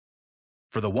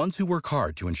For the ones who work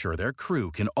hard to ensure their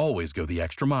crew can always go the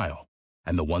extra mile,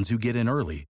 and the ones who get in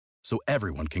early so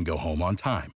everyone can go home on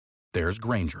time, there's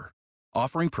Grainger,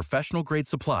 offering professional-grade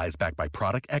supplies backed by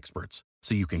product experts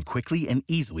so you can quickly and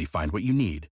easily find what you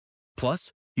need.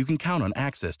 Plus, you can count on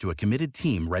access to a committed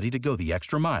team ready to go the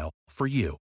extra mile for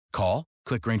you. Call,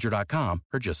 click Grainger.com,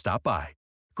 or just stop by.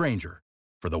 Grainger,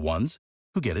 for the ones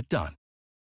who get it done.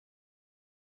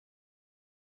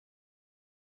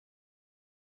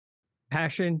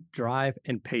 Passion, drive,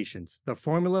 and patience. The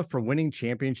formula for winning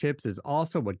championships is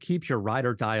also what keeps your ride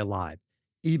or die alive.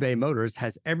 eBay Motors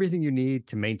has everything you need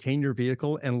to maintain your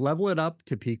vehicle and level it up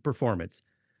to peak performance.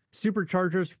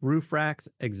 Superchargers, roof racks,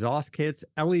 exhaust kits,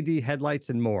 LED headlights,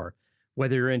 and more.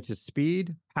 Whether you're into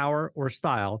speed, power, or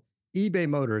style, eBay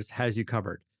Motors has you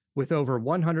covered. With over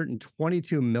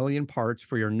 122 million parts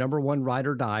for your number one ride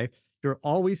or die, you'll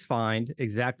always find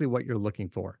exactly what you're looking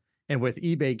for. And with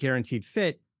eBay Guaranteed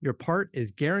Fit, your part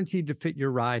is guaranteed to fit your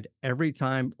ride every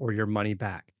time or your money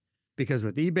back. Because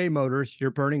with eBay Motors, you're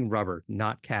burning rubber,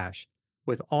 not cash.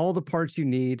 With all the parts you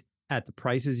need at the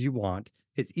prices you want,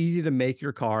 it's easy to make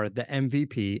your car the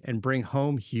MVP and bring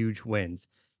home huge wins.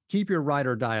 Keep your ride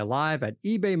or die alive at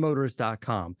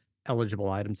ebaymotors.com.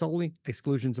 Eligible items only.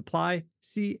 Exclusions apply.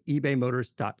 See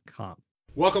ebaymotors.com.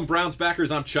 Welcome, Browns backers.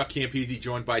 I'm Chuck Campese,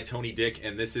 joined by Tony Dick,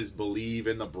 and this is Believe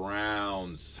in the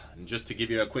Browns. And just to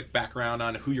give you a quick background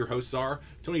on who your hosts are,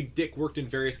 Tony Dick worked in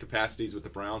various capacities with the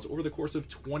Browns over the course of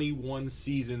 21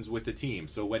 seasons with the team.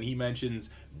 So when he mentions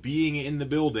being in the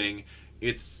building,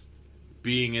 it's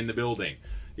being in the building.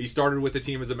 He started with the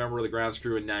team as a member of the grounds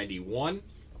crew in 91,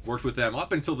 worked with them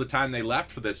up until the time they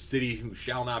left for the city who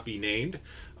shall not be named.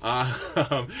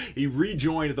 He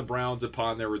rejoined the Browns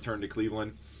upon their return to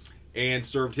Cleveland, and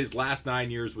served his last 9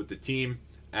 years with the team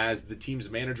as the team's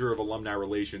manager of alumni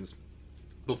relations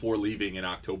before leaving in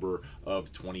October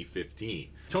of 2015.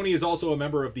 Tony is also a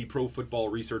member of the Pro Football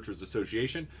Researchers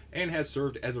Association and has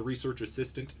served as a research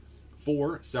assistant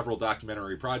for several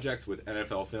documentary projects with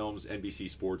NFL Films, NBC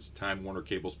Sports, Time Warner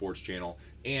Cable Sports Channel,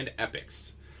 and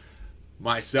Epix.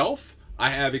 Myself, I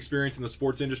have experience in the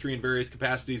sports industry in various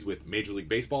capacities with Major League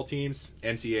Baseball teams,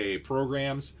 NCAA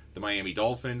programs, the Miami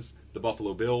Dolphins, the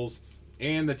Buffalo Bills,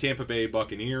 and the Tampa Bay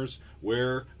Buccaneers,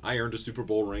 where I earned a Super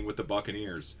Bowl ring with the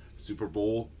Buccaneers. Super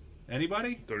Bowl,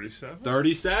 anybody? 37.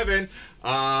 37.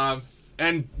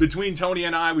 And between Tony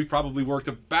and I, we've probably worked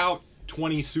about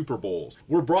 20 Super Bowls.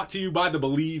 We're brought to you by the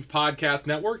Believe Podcast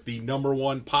Network, the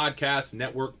 #1 podcast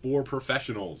network for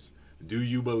professionals. Do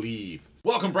you believe?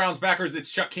 Welcome, Browns backers. It's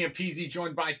Chuck Campese,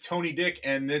 joined by Tony Dick,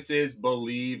 and this is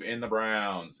Believe in the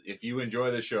Browns. If you enjoy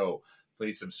the show,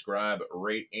 please subscribe,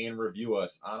 rate, and review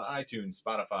us on iTunes,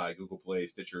 Spotify, Google Play,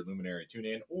 Stitcher, Luminary,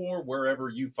 TuneIn, or wherever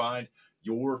you find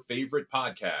your favorite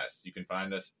podcasts. You can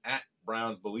find us at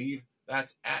Browns Believe.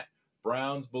 That's at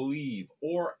Browns Believe,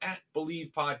 or at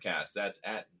Believe Podcasts. That's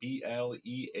at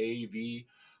BLEAV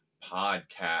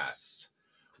Podcasts.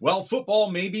 Well,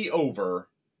 football may be over.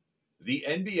 The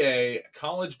NBA,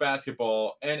 college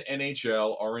basketball, and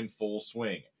NHL are in full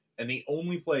swing. And the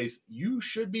only place you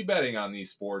should be betting on these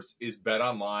sports is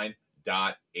betonline.ag.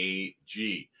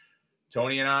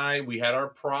 Tony and I, we had our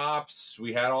props,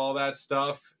 we had all that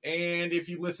stuff. And if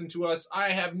you listen to us,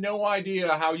 I have no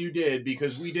idea how you did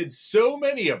because we did so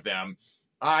many of them,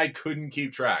 I couldn't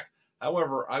keep track.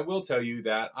 However, I will tell you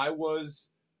that I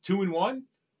was 2-1,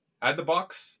 had the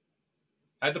Bucks,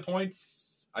 had the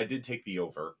points. I did take the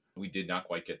over. We did not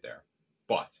quite get there,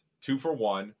 but 2 for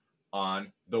 1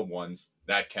 on the ones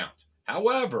that count.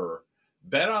 However,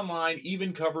 BetOnline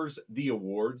even covers the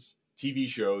awards, TV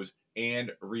shows,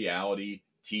 and reality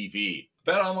TV.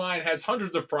 BetOnline has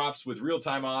hundreds of props with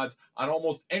real-time odds on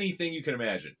almost anything you can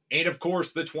imagine. And of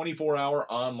course, the 24-hour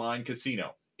online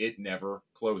casino. It never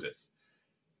closes.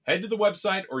 Head to the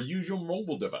website or use your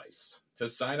mobile device to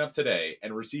sign up today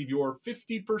and receive your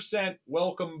 50%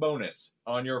 welcome bonus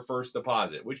on your first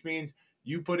deposit, which means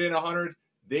you put in 100,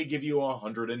 they give you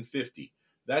 150.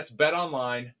 That's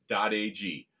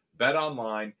betonline.ag.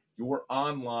 BetOnline, your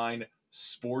online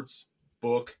sports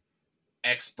book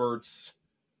experts.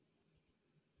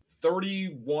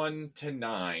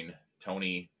 31-9,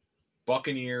 Tony.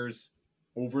 Buccaneers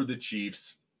over the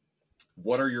Chiefs.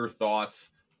 What are your thoughts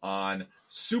on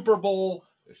Super Bowl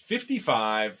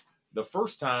 55, the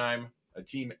first time a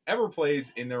team ever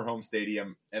plays in their home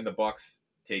stadium, and the Bucs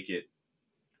take it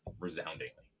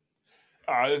resoundingly?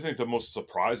 I think the most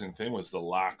surprising thing was the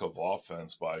lack of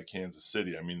offense by Kansas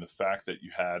City. I mean, the fact that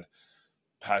you had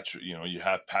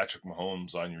Patrick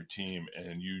Mahomes on your team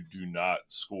and you do not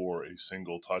score a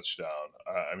single touchdown.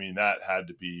 I mean, that had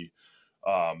to be,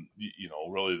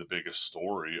 really the biggest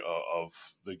story of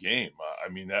the game. I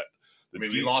mean that.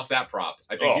 We lost that prop.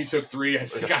 I think you took 3. I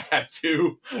think I had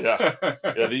 2. Yeah.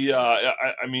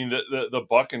 I mean, the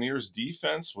Buccaneers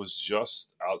defense was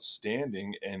just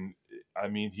outstanding, and I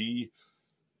mean he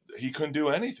couldn't do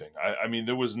anything. I mean,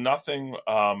 there was nothing.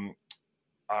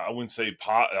 I wouldn't say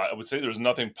I would say there was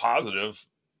nothing positive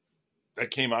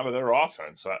that came out of their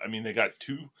offense. I mean, they got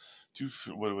two.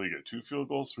 What do we get? 2 field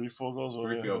goals, 3 field goals,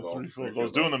 3 field goals. 3 field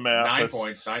goals. Doing the math. 9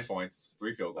 points,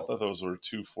 3 field goals. I thought those were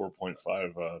 2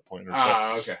 4.5 pointers.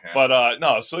 Okay. Yeah. But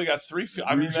no, so they got 3.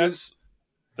 I mean, that's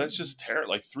just terrible.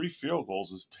 Like 3 field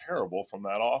goals is terrible from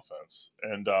that offense,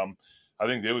 and I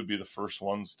think they would be the first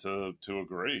ones to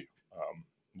agree.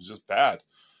 It's just bad.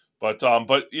 But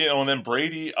and then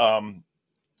Brady,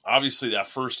 obviously that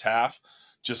first half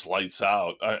just lights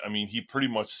out. I mean, he pretty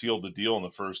much sealed the deal in the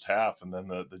first half, and then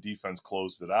the defense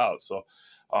closed it out. So,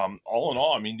 all in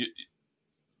all, I mean,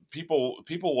 people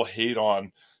will hate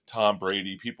on Tom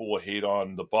Brady, people will hate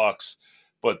on the Bucs,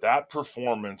 but that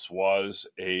performance was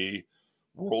a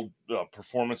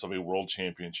performance of a world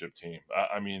championship team.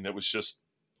 I mean, it was just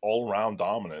all around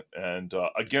dominant, and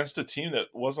against a team that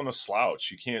wasn't a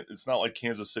slouch. It's not like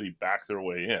Kansas City backed their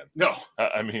way in. No,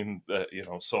 I mean,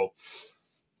 so.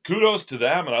 Kudos to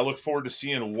them, and I look forward to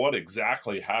seeing what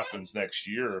exactly happens next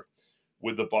year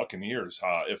with the Buccaneers.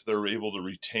 If they're able to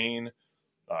retain,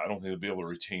 I don't think they'll be able to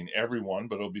retain everyone,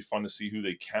 but it'll be fun to see who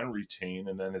they can retain,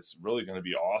 and then it's really going to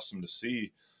be awesome to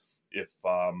see if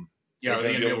they're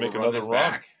going to be able to make another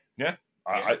run. Yeah,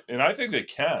 I think they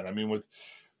can. I mean, with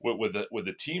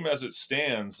the team as it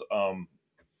stands,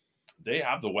 they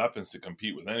have the weapons to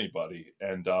compete with anybody,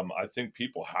 and I think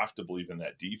people have to believe in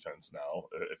that defense now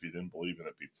if you didn't believe in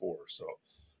it before. So,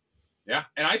 yeah,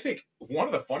 and I think one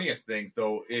of the funniest things,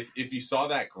 though, if you saw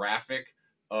that graphic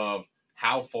of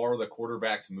how far the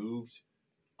quarterbacks moved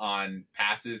on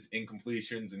passes,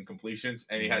 incompletions, and completions,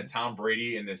 and you had Tom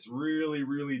Brady in this really,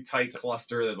 really tight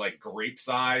cluster that's like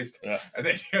grape-sized, and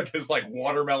then you had this like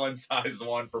watermelon-sized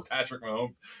one for Patrick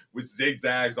Mahomes with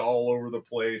zigzags all over the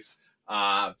place.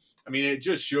 I mean, it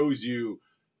just shows you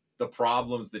the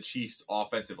problems the Chiefs'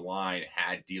 offensive line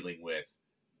had dealing with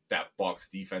that Bucs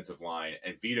defensive line.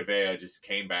 And Vita Vea just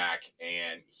came back,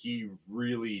 and he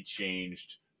really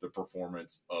changed the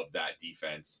performance of that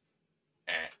defense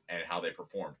and how they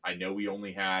performed. I know we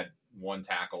only had 1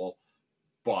 tackle,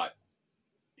 but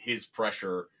his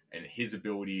pressure and his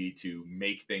ability to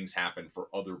make things happen for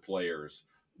other players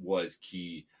was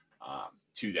key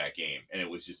to that game. And it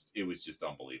was just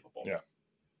unbelievable. Yeah.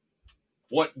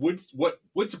 What would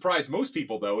surprise most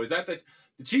people, though, is that the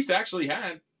Chiefs actually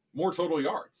had more total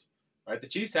yards. Right, the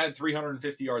Chiefs had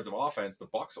 350 yards of offense. The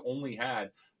Bucs only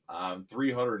had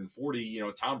 340.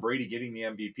 Tom Brady getting the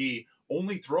MVP,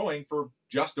 only throwing for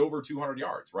just over 200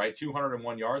 yards. Right,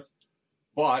 201 yards.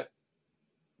 But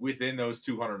within those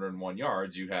 201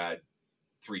 yards, you had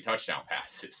 3 touchdown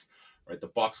passes. Right, the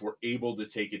Bucs were able to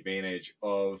take advantage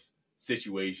of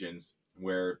situations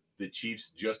where the Chiefs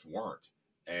just weren't.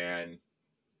 And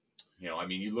I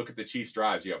mean, you look at the Chiefs'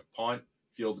 drives, you have punt,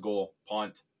 field goal,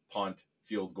 punt,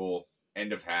 field goal,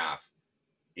 end of half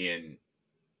in,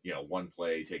 1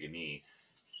 play, take a knee,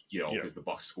 because the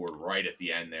Bucs scored right at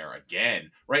the end there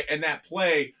again, right? And that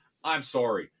play, I'm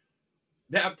sorry,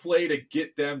 that play to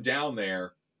get them down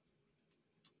there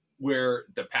where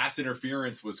the pass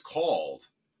interference was called,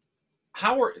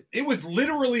 it was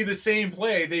literally the same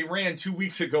play they ran 2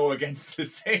 weeks ago against the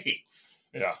Saints.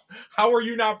 Yeah. How are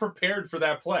you not prepared for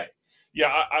that play? Yeah,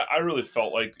 I really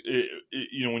felt like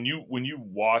when you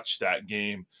watch that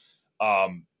game,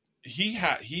 he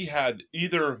had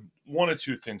either one of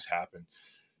 2 things happen.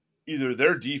 Either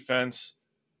their defense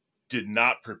did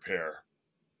not prepare,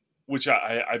 which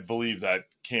I believe that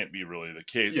can't be really the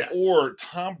case, yes. Or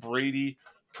Tom Brady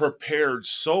prepared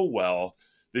so well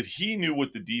that he knew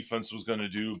what the defense was going to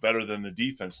do better than the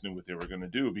defense knew what they were going to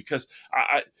do, because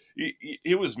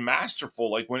it was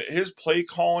masterful. Like when his play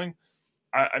calling,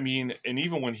 I mean, and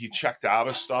even when he checked out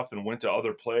of stuff and went to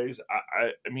other plays,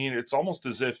 I mean, it's almost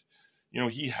as if,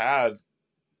 he had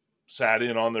sat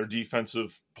in on their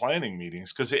defensive planning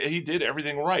meetings, because he did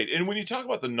everything right. And when you talk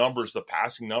about the numbers, the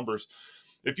passing numbers,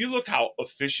 if you look how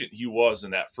efficient he was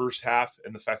in that first half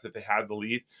and the fact that they had the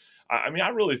lead, I mean, I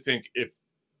really think if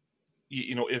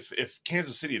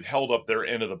Kansas City had held up their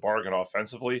end of the bargain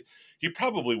offensively, he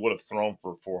probably would have thrown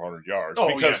for 400 yards. Oh,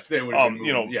 because, yes, they would have been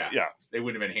moving, yeah, they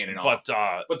wouldn't have been handing off.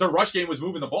 But the rush game was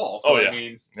moving the ball. So, yeah. I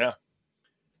mean, yeah.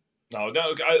 No,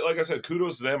 like I said,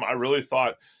 kudos to them. I really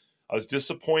thought I was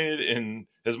disappointed in,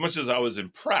 as much as I was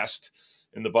impressed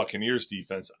in the Buccaneers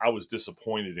defense, I was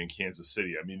disappointed in Kansas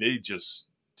City. I mean, they just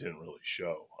didn't really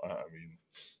show.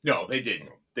 No, they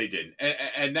didn't. They didn't.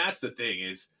 And that's the thing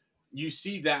is you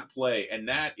see that play, and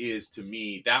that is, to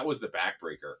me, that was the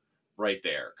backbreaker right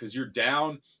there. Because you're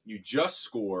down, you just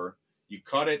score, you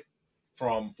cut it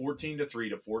from 14-3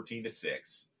 to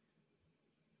 14-6.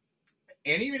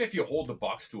 And even if you hold the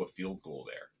Bucks to a field goal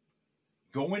there,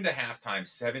 go into halftime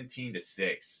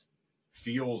 17-6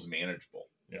 feels manageable.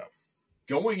 Yeah.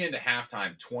 Going into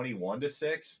halftime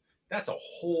 21-6, that's a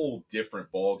whole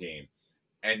different ball game.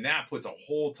 And that puts a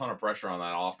whole ton of pressure on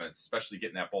that offense, especially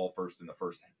getting that ball first in the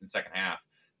first and second half,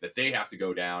 that they have to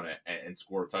go down and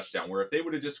score a touchdown. Where if they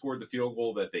would have just scored the field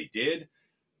goal that they did,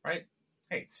 right?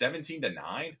 Hey,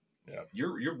 17-9,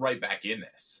 you're right back in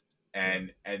this.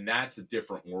 And that's a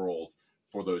different world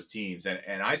for those teams.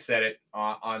 And I said it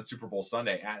on Super Bowl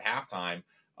Sunday at halftime,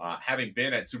 having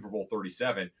been at Super Bowl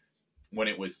 37, when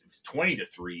it was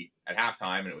 20-3 at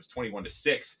halftime and it was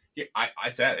 21-6. I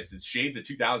said it's shades of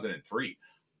 2003.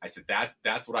 I said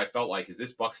that's what I felt like, is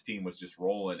this Bucs team was just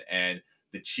rolling, and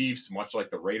the Chiefs, much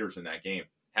like the Raiders in that game,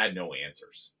 had no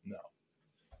answers. No,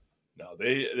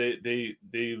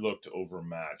 they looked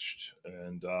overmatched,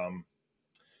 and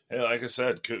hey, like I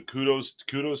said, kudos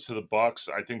to the Bucs.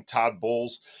 I think Todd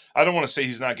Bowles, I don't want to say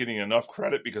he's not getting enough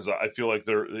credit, because I feel like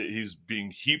he's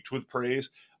being heaped with praise.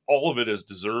 All of it is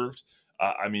deserved.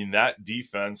 I mean, that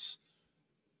defense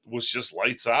was just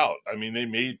lights out. I mean, they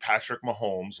made Patrick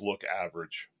Mahomes look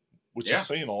average, which is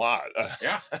saying a lot.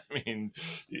 Yeah. I mean,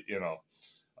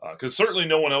 because certainly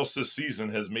no one else this season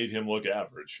has made him look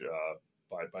average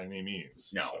by any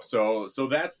means. No. So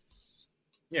that's,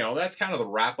 that's kind of the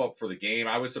wrap up for the game.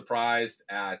 I was surprised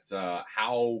at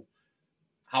how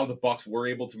the Bucs were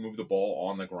able to move the ball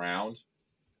on the ground.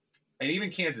 And even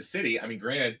Kansas City, I mean,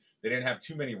 granted, they didn't have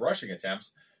too many rushing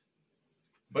attempts,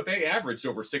 but they averaged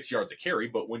over 6 yards a carry.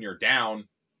 But when you're down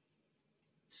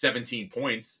 17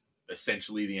 points,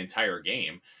 essentially the entire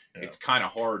game, it's kind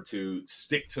of hard to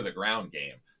stick to the ground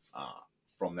game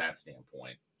from that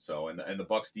standpoint. So, and the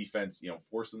Bucs defense,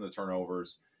 forcing the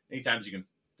turnovers. Anytime you can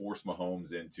force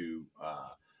Mahomes into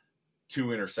 2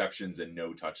 interceptions and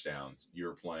no touchdowns,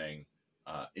 you're playing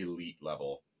elite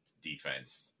level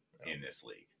defense in this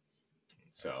league.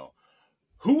 So,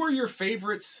 who are your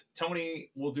favorites?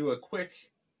 Tony, we'll do a quick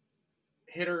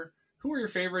hitter. Who are your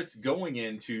favorites going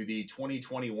into the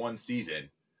 2021 season,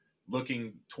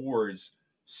 looking towards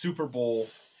Super Bowl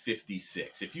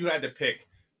 56? If you had to pick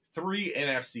 3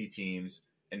 NFC teams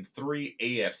and 3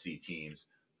 AFC teams,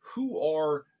 who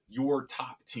are your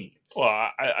top teams? Well,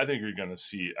 I think you're going to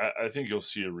see, I think you'll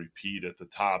see a repeat at the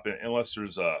top, unless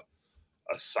there's a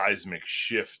seismic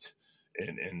shift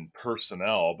in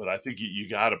personnel. But I think you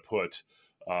got to put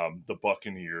the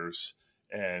Buccaneers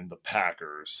and the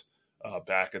Packers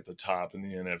back at the top in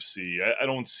the NFC. I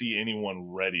don't see anyone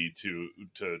ready to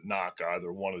knock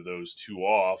either one of those two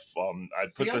off.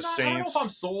 I'd put the Saints. I don't know if I'm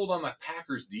sold on the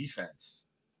Packers defense.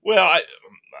 Well,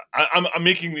 I'm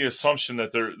making the assumption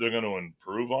that they're going to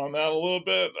improve on that a little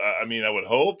bit. I mean, I would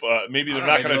hope. Maybe they're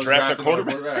not going to draft a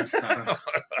quarterback.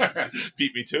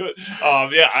 Beat me to it.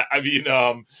 I mean,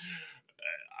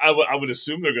 I would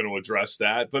assume they're going to address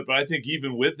that, but I think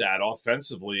even with that,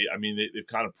 offensively, I mean, they've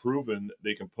kind of proven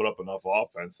they can put up enough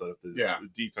offense that if the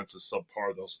defense is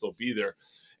subpar, they'll still be there.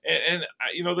 And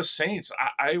the Saints,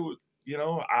 I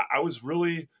was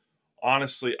really,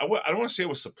 honestly, I don't want to say I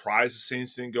was surprised the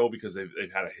Saints didn't go, because they've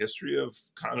had a history of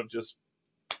kind of just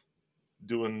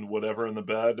doing whatever in the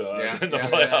bed in the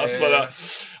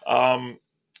playoffs.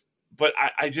 But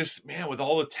I just, man, with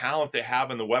all the talent they have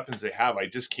and the weapons they have, I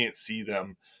just can't see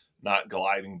them not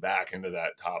gliding back into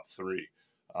that top 3.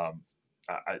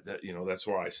 That's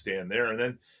where I stand there. And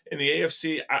then in the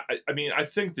AFC, I mean, I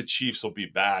think the Chiefs will be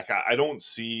back. I don't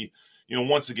see,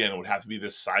 once again, it would have to be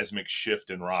this seismic shift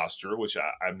in roster, which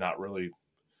I'm not really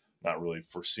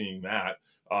foreseeing that.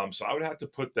 So I would have to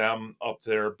put them up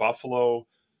there. Buffalo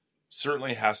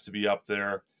certainly has to be up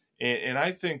there. And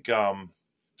I think,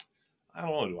 I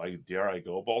don't know. Dare I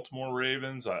go Baltimore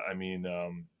Ravens? I mean,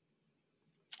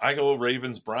 I go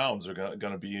Ravens Browns are going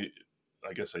to be.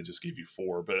 I guess I just gave you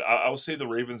 4, but I will say the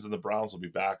Ravens and the Browns will be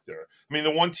back there. I mean,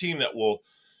 the one team that will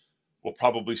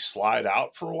probably slide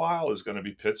out for a while is going to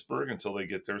be Pittsburgh until they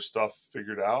get their stuff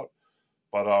figured out.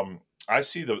 But I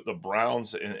see the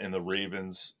Browns and the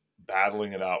Ravens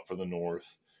battling it out for the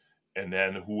North, and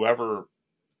then whoever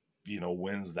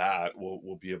wins that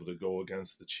will be able to go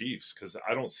against the Chiefs, because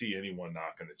I don't see anyone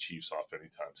knocking the Chiefs off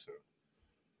anytime soon.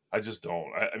 I just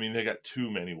don't. I mean, they got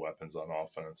too many weapons on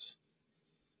offense.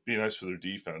 Be nice for their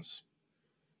defense.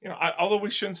 Although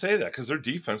we shouldn't say that, because their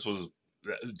defense was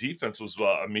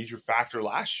a major factor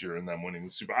last year in them winning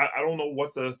the Super Bowl. I don't know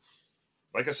what the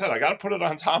like I said, I got to put it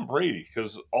on Tom Brady,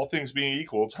 because all things being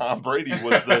equal, Tom Brady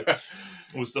was the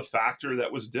was the factor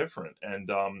that was different, and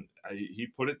he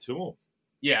put it to him.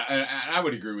 Yeah, and I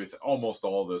would agree with almost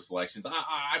all of those selections.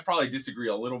 I probably disagree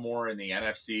a little more in the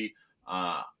NFC.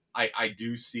 I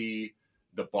do see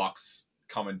the Bucs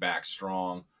coming back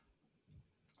strong.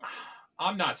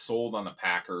 I'm not sold on the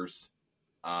Packers.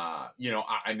 I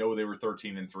know they were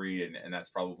 13-3, and that's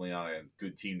probably not a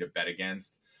good team to bet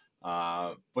against.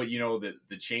 But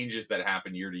the changes that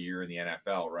happen year to year in the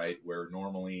NFL, right, where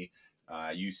normally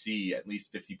you see at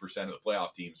least 50% of the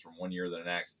playoff teams from one year to the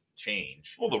next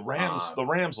change. Well, the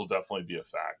Rams will definitely be a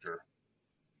factor.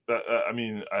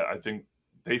 I think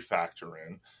they factor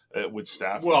in with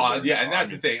Stafford. Well, yeah, and that's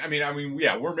the thing.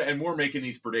 We're making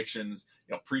these predictions,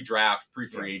 pre-draft,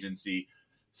 pre-free agency.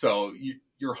 So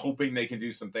you're hoping they can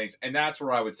do some things, and that's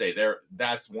where I would say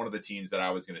that's one of the teams that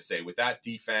I was going to say with that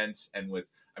defense, and with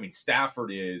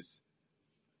Stafford is.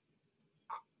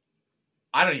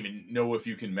 I don't even know if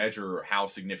you can measure how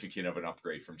significant of an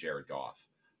upgrade from Jared Goff.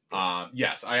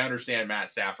 Yes, I understand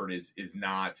Matt Stafford is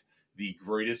not the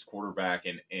greatest quarterback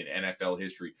in NFL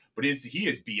history, but he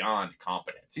is beyond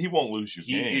competence. He won't lose you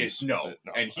games.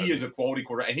 He is a quality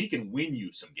quarterback, and he can win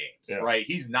you some games, right?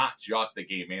 He's not just a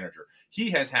game manager.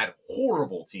 He has had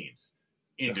horrible teams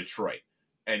in Detroit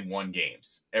and won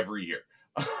games every year.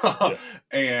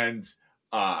 And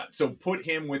so put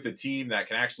him with a team that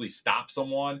can actually stop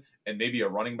someone, and maybe a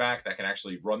running back that can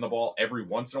actually run the ball every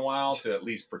once in a while to at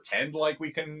least pretend like we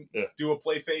can do a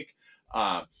play fake.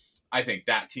 I think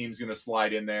that team's going to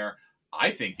slide in there.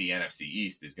 I think the NFC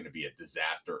East is going to be a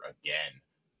disaster again.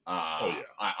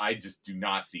 I just do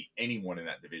not see anyone in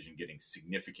that division getting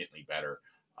significantly better.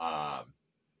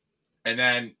 And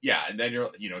then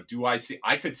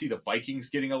I could see the Vikings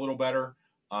getting a little better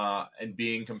and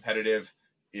being competitive.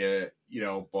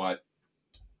 But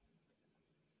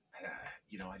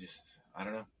I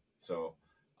don't know. So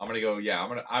I'm going to go,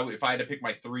 if I had to pick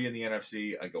my three in the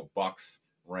NFC, I'd go Bucs,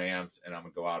 Rams, and I'm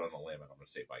going to go out on a limb, and I'm going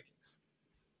to say Vikings.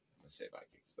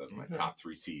 Those are my top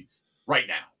three seeds right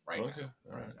now. Right now.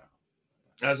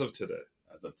 As of today.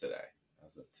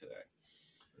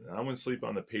 I wouldn't sleep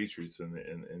on the Patriots in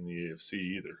the AFC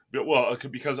either. Well,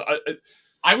 because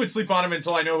I would sleep on them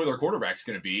until I know who their quarterback's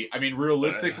going to be.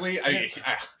 Realistically,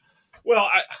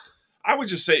 I would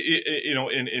just say,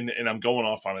 and I'm going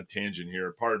off on a tangent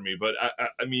here, pardon me, but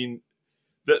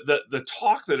the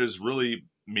talk that has really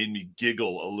made me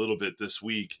giggle a little bit this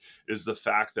week is the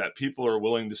fact that people are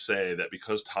willing to say that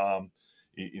because Tom,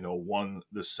 won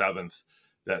the 7th,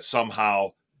 that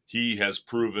somehow he has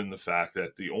proven the fact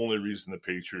that the only reason the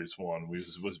Patriots won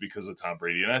was because of Tom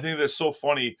Brady. And I think that's so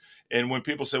funny. And when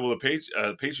people say, well, the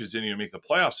Patriots didn't even make the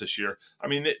playoffs this year,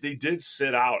 they did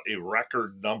sit out a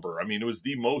record number. It was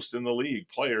the most in the league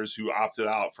players who opted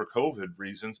out for COVID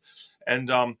reasons. And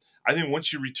I think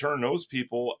once you return those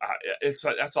people,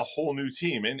 that's a whole new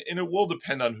team. And it will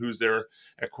depend on who's there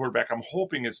at quarterback. I'm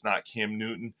hoping it's not Cam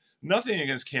Newton. Nothing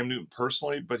against Cam Newton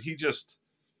personally, but he doesn't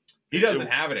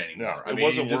have it anymore. No, it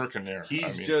wasn't working there.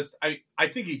 I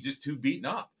think he's just too beaten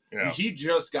up. Yeah. He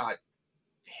just got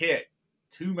hit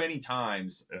too many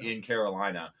times in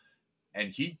Carolina,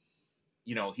 and he's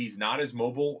not as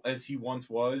mobile as he once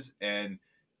was. And,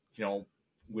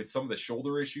 with some of the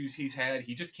shoulder issues he's had,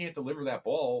 he just can't deliver that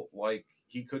ball like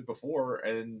he could before.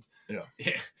 And,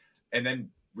 and then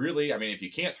really, if you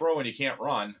can't throw and you can't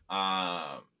run,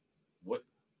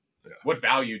 what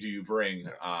value do you bring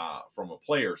from a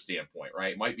player standpoint,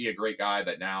 right? Might be a great guy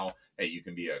that now, hey, you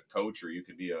can be a coach or you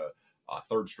can be a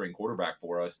third string quarterback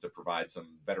for us to provide some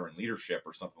veteran leadership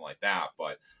or something like that.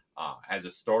 But as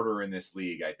a starter in this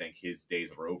league, I think his days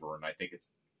are over. And I think it's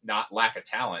not lack of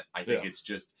talent. I think it's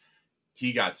just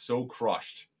he got so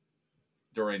crushed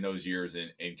during those years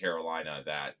in Carolina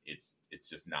that it's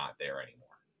just not there anymore.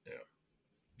 Yeah.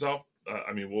 So,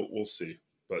 we'll see.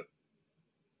 But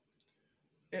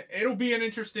it'll be an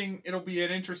interesting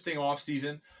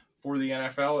offseason for the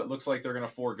NFL. It looks like they're going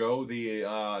to forego the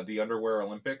underwear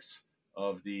Olympics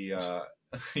of the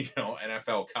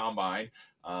NFL Combine,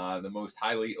 the most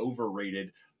highly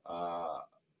overrated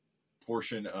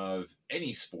portion of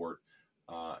any sport,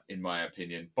 in my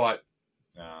opinion. But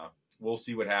we'll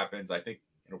see what happens. I think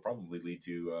it'll probably lead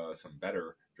to some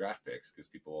better draft picks because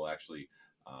people will actually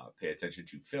pay attention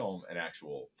to film and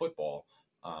actual football.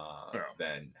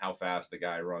 Than how fast the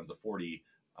guy runs a 40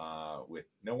 with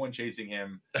no one chasing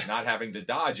him, not having to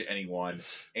dodge anyone,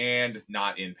 and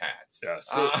not in pads. Yeah.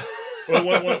 So,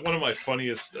 one of my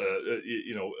funniest,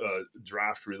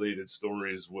 draft-related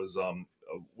stories was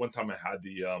one time I had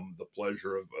the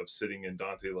pleasure of sitting in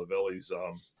Dante Lavelli's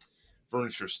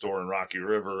furniture store in Rocky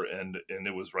River, and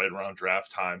it was right around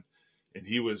draft time, and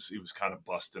he was kind of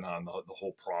busting on the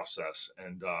whole process,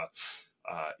 and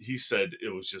he said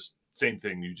it was just same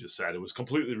thing you just said. It was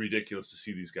completely ridiculous to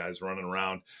see these guys running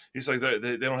around. He's like,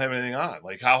 they don't have anything on.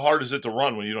 Like, how hard is it to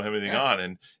run when you don't have anything on?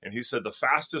 And he said the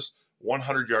fastest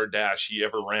 100-yard dash he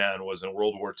ever ran was in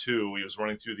World War II. He was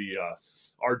running through the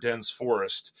Ardennes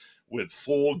forest with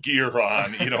full gear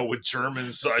on, with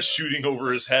Germans shooting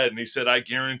over his head. And he said, I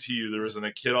guarantee you there isn't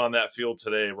a kid on that field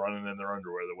today running in their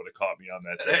underwear that would have caught me on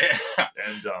that day.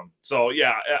 And so,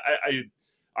 yeah,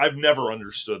 I've never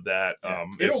understood that.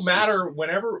 It'll matter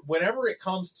whenever it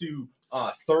comes to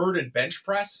third and bench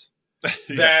press.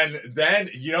 Then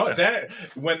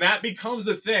when that becomes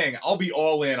a thing, I'll be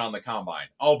all in on the combine.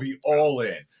 I'll be all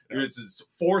in. It's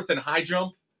fourth and high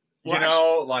jump.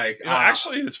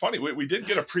 Actually, it's funny. We did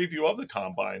get a preview of the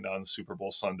combine on Super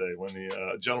Bowl Sunday when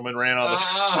the gentleman ran on the.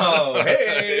 Oh,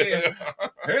 hey,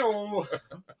 hello.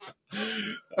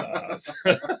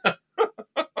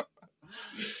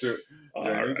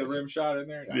 The rim shot in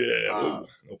there? No.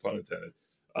 No pun intended.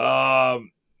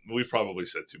 We probably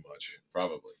said too much.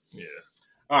 Probably. Yeah.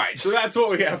 All right, so that's what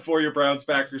we have for you, Browns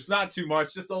backers. Not too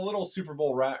much, just a little Super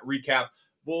Bowl recap.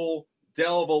 We'll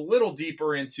delve a little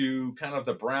deeper into kind of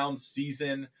the Browns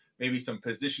season, maybe some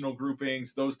positional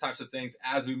groupings, those types of things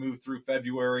as we move through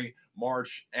February,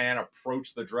 March, and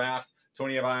approach the draft.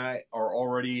 Tony and I are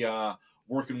already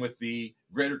working with the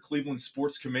Greater Cleveland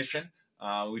Sports Commission.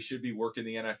 We should be working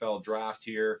the NFL draft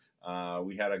here.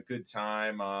 We had a good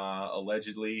time,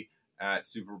 allegedly, at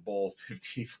Super Bowl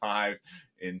 55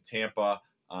 in Tampa.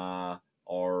 Our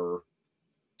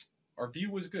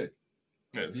view was good.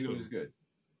 Yeah, the view was good.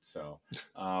 So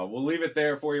we'll leave it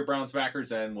there for you, Browns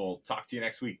backers, and we'll talk to you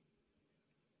next week.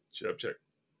 Check.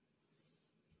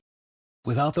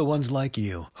 Without the ones like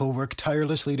you, who work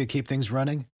tirelessly to keep things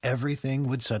running, everything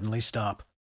would suddenly stop.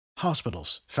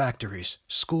 Hospitals, factories,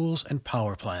 schools, and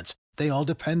power plants, they all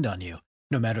depend on you.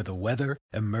 No matter the weather,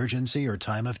 emergency, or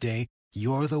time of day,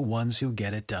 you're the ones who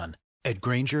get it done. At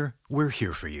Grainger, we're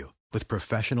here for you with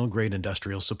professional-grade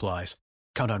industrial supplies.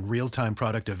 Count on real-time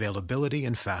product availability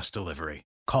and fast delivery.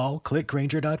 Call, click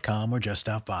Grainger.com, or just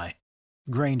stop by.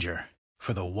 Grainger,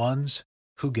 for the ones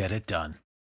who get it done.